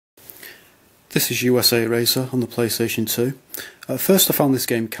This is USA Racer on the PlayStation 2. At first I found this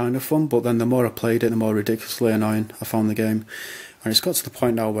game kind of fun, but then the more I played it, the more ridiculously annoying I found the game. And it's got to the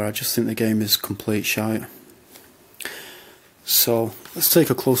point now where I just think the game is complete shite. So, let's take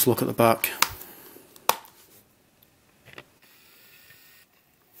a close look at the back.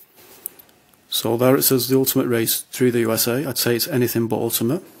 So there it says the Ultimate Race through the USA. I'd say it's anything but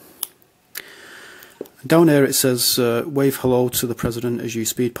ultimate. Down here it says wave hello to the President as you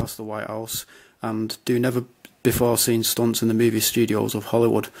speed past the White House and do never before seen stunts in the movie studios of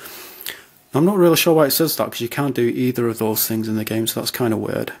Hollywood. I'm not really sure why it says that, because you can't do either of those things in the game, so that's kind of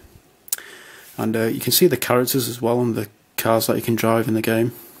weird. And you can see the characters as well and the cars that you can drive in the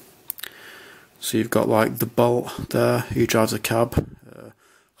game. So you've got like the Bolt there, who drives a cab,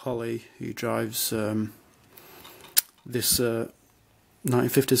 Holly, who drives this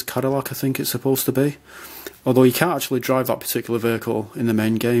 1950s Cadillac, I think it's supposed to be. Although you can't actually drive that particular vehicle in the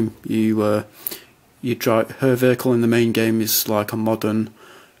main game. You drive her vehicle in the main game is like a modern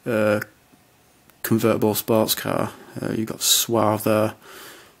convertible sports car. You've got Suave there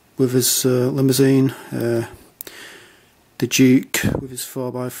with his limousine, the Duke with his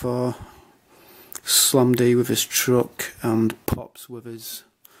 4x4, Slam D with his truck, and Pops with his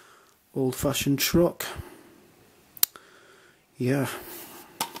old-fashioned truck. Yeah.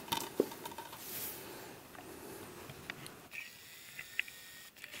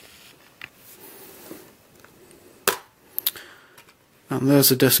 And there's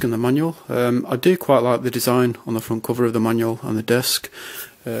the disc and the manual. I do quite like the design on the front cover of the manual and the disc.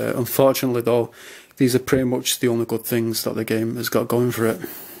 Unfortunately though, these are pretty much the only good things that the game has got going for it.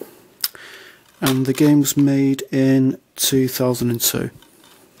 And the game was made in 2002.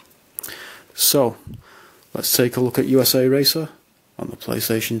 So, let's take a look at USA Racer on the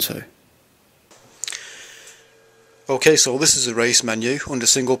PlayStation 2. Okay, so this is a race menu. Under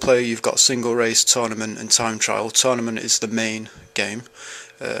single player you've got single race, tournament and time trial. Tournament is the main game.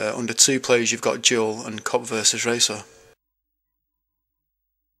 Under two players you've got duel and cop versus racer.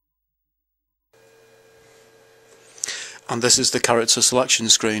 And this is the character selection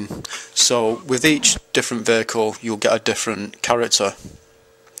screen. So with each different vehicle you'll get a different character.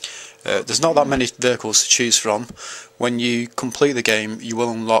 There's not that many vehicles to choose from. When you complete the game you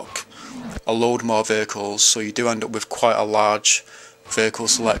will unlock a load more vehicles, so you do end up with quite a large vehicle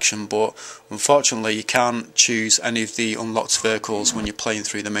selection, but unfortunately you can't choose any of the unlocked vehicles when you're playing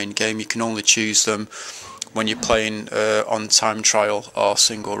through the main game. You can only choose them when you're playing on time trial or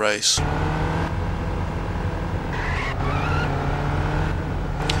single race.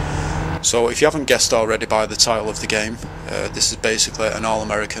 So if you haven't guessed already by the title of the game, this is basically an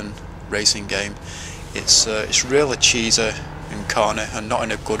all-American racing game. It's really cheesy and corny, and not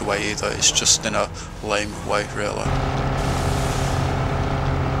in a good way either, it's just in a lame way really.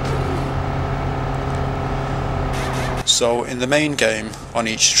 So in the main game, on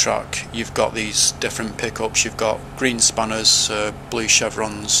each track, you've got these different pickups. You've got green spanners, blue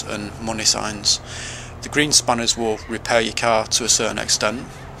chevrons and money signs. The green spanners will repair your car to a certain extent.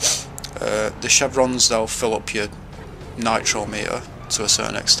 The chevrons, they'll fill up your nitro meter to a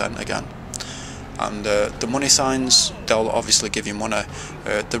certain extent again. And the money signs, they'll obviously give you money.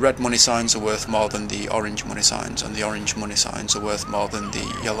 The red money signs are worth more than the orange money signs, and the orange money signs are worth more than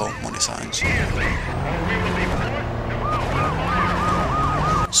the yellow money signs.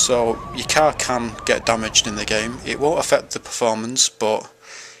 So your car can get damaged in the game. It won't affect the performance, but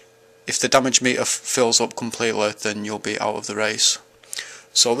if the damage meter fills up completely, then you'll be out of the race.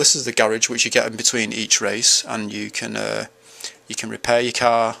 So this is the garage which you get in between each race, and you can repair your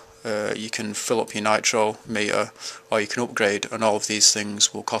car, you can fill up your nitro meter, or you can upgrade, and all of these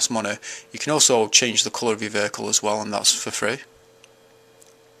things will cost money. You can also change the colour of your vehicle as well, and that's for free.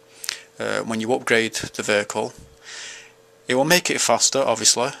 When you upgrade the vehicle, it will make it faster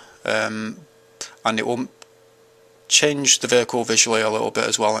obviously, and it will change the vehicle visually a little bit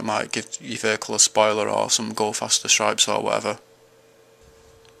as well. It might give your vehicle a spoiler or some go faster stripes or whatever.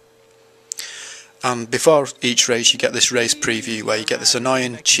 And before each race you get this race preview where you get this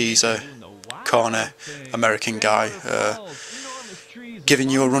annoying, cheesy, corny American guy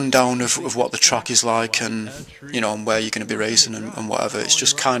giving you a rundown of what the track is like, and you know, and where you're going to be racing and whatever. It's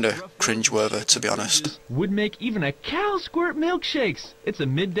just kind of cringe-worthy, to be honest. Would make even a cow squirt milkshakes. It's a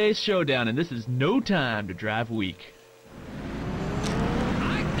midday showdown and this is no time to drive weak.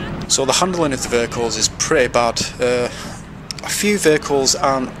 So the handling of the vehicles is pretty bad. A few vehicles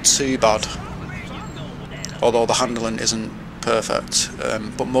aren't too bad, although the handling isn't perfect,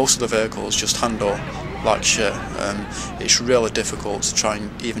 but most of the vehicles just handle like shit. It's really difficult to try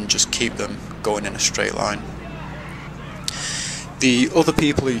and even just keep them going in a straight line. The other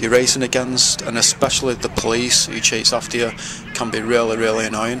people who you're racing against, and especially the police who chase after you, can be really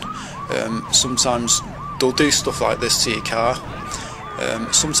annoying. Sometimes they'll do stuff like this to your car.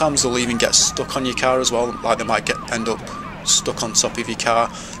 Sometimes they'll even get stuck on your car as well, like they might end up stuck on top of your car,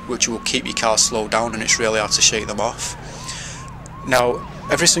 which will keep your car slowed down, and it's really hard to shake them off. Now,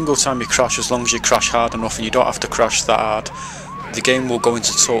 every single time you crash, as long as you crash hard enough, and you don't have to crash that hard, the game will go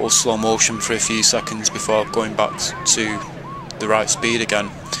into total slow motion for a few seconds before going back to the right speed again.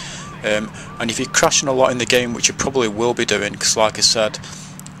 And if you're crashing a lot in the game, which you probably will be doing, because like I said,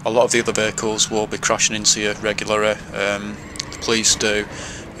 a lot of the other vehicles will be crashing into you regularly, the police do.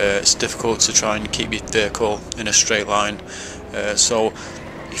 It's difficult to try and keep your vehicle in a straight line, so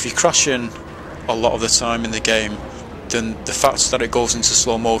if you're crashing a lot of the time in the game, then the fact that it goes into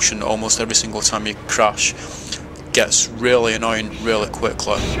slow motion almost every single time you crash gets really annoying really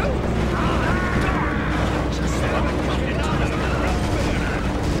quickly.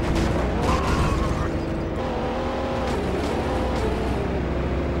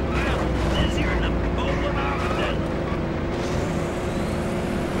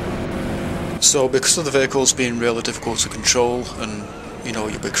 So because of the vehicles being really difficult to control, and you know,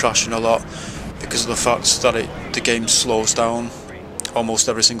 you'll be crashing a lot, because of the fact that the game slows down almost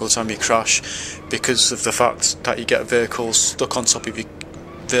every single time you crash, because of the fact that you get vehicles stuck on top of your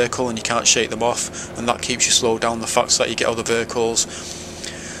vehicle and you can't shake them off, and that keeps you slowed down, the fact that you get other vehicles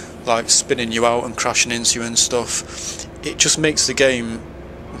like spinning you out and crashing into you and stuff, it just makes the game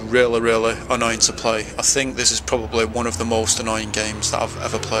really annoying to play. I think this is probably one of the most annoying games that I've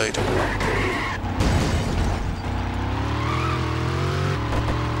ever played.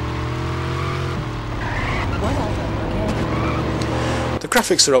 The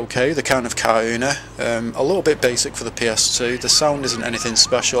graphics are okay, they're kind of cartoony, a little bit basic for the PS2, the sound isn't anything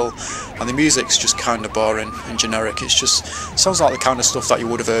special, and the music's just kind of boring and generic. It's just sounds like the kind of stuff that you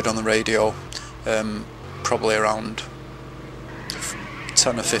would have heard on the radio probably around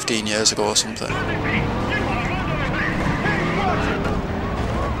 10 or 15 years ago or something.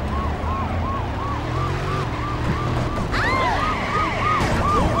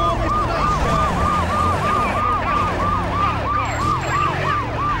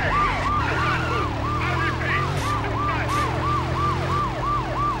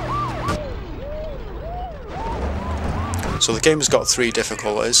 So the game has got 3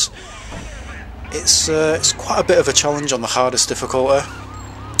 difficulties. It's quite a bit of a challenge on the hardest difficulty,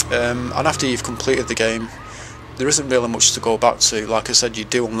 and after you've completed the game, there isn't really much to go back to. Like I said, you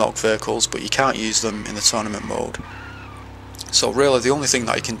do unlock vehicles, but you can't use them in the tournament mode. So really the only thing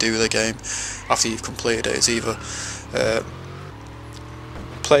that you can do with the game after you've completed it is either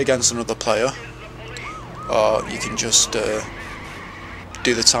play against another player, or you can just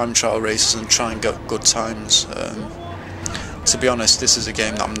do the time trial races and try and get good times. To be honest, this is a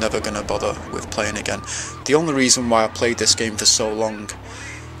game that I'm never going to bother with playing again. The only reason why I played this game for so long,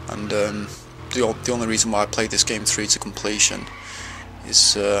 and the only reason why I played this game through to completion,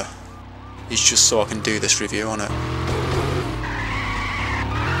 is just so I can do this review on it.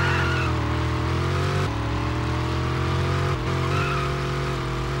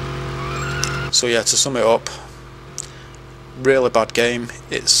 So yeah, to sum it up, really bad game.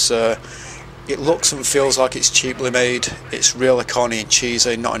 It looks and feels like it's cheaply made. It's really corny and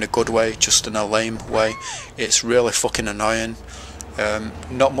cheesy, not in a good way, just in a lame way. It's really fucking annoying.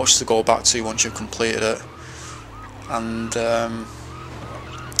 Not much to go back to once you've completed it. And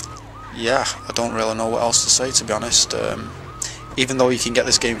yeah, I don't really know what else to say, to be honest. Even though you can get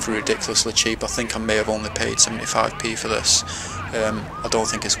this game for ridiculously cheap, I think I may have only paid 75p for this. I don't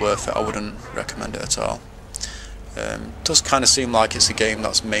think it's worth it. I wouldn't recommend it at all. Does kind of seem like it's a game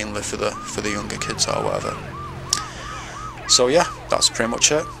that's mainly for the younger kids or whatever. So yeah, that's pretty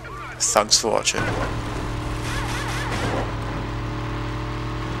much it. Thanks for watching.